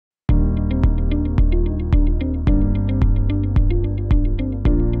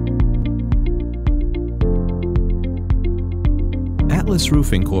Atlas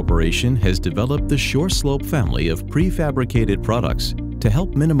Roofing Corporation has developed the SureSlope family of prefabricated products to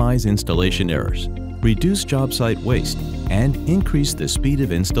help minimize installation errors, reduce job site waste, and increase the speed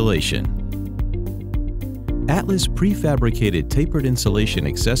of installation. Atlas prefabricated tapered insulation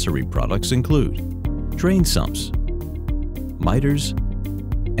accessory products include drain sumps, miters,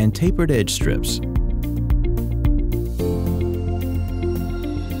 and tapered edge strips.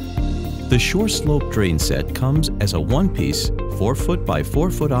 The SureSlope drain set comes as a one-piece 4-foot by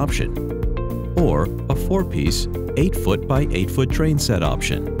 4-foot option or a 4-piece 8-foot by 8-foot drain set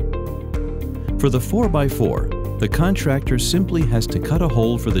option. For the 4x4, the contractor simply has to cut a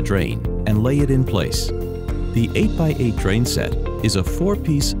hole for the drain and lay it in place. The 8x8 drain set is a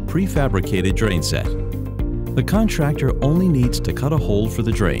 4-piece prefabricated drain set. The contractor only needs to cut a hole for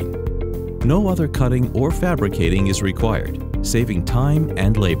the drain. No other cutting or fabricating is required, saving time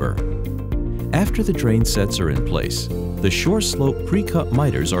and labor. After the drain sets are in place, the SureSlope pre-cut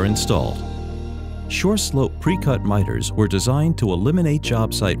miters are installed. SureSlope pre-cut miters were designed to eliminate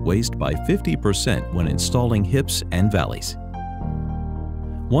job site waste by 50% when installing hips and valleys.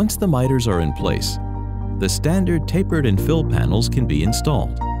 Once the miters are in place, the standard tapered and fill panels can be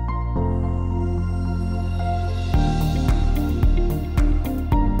installed.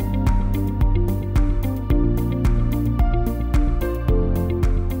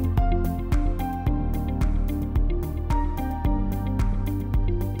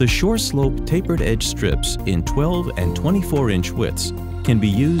 The SureSlope tapered edge strips in 12 and 24-inch widths can be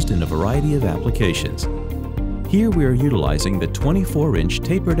used in a variety of applications. Here we are utilizing the 24-inch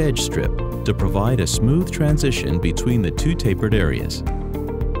tapered edge strip to provide a smooth transition between the two tapered areas.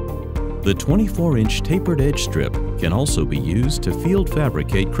 The 24-inch tapered edge strip can also be used to field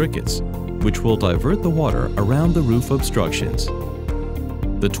fabricate crickets, which will divert the water around the roof obstructions.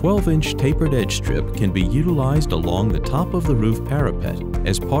 The 12-inch tapered edge strip can be utilized along the top of the roof parapet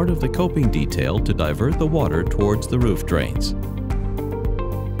as part of the coping detail to divert the water towards the roof drains.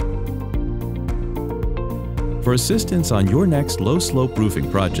 For assistance on your next low-slope roofing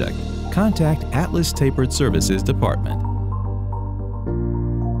project, contact Atlas Tapered Services Department.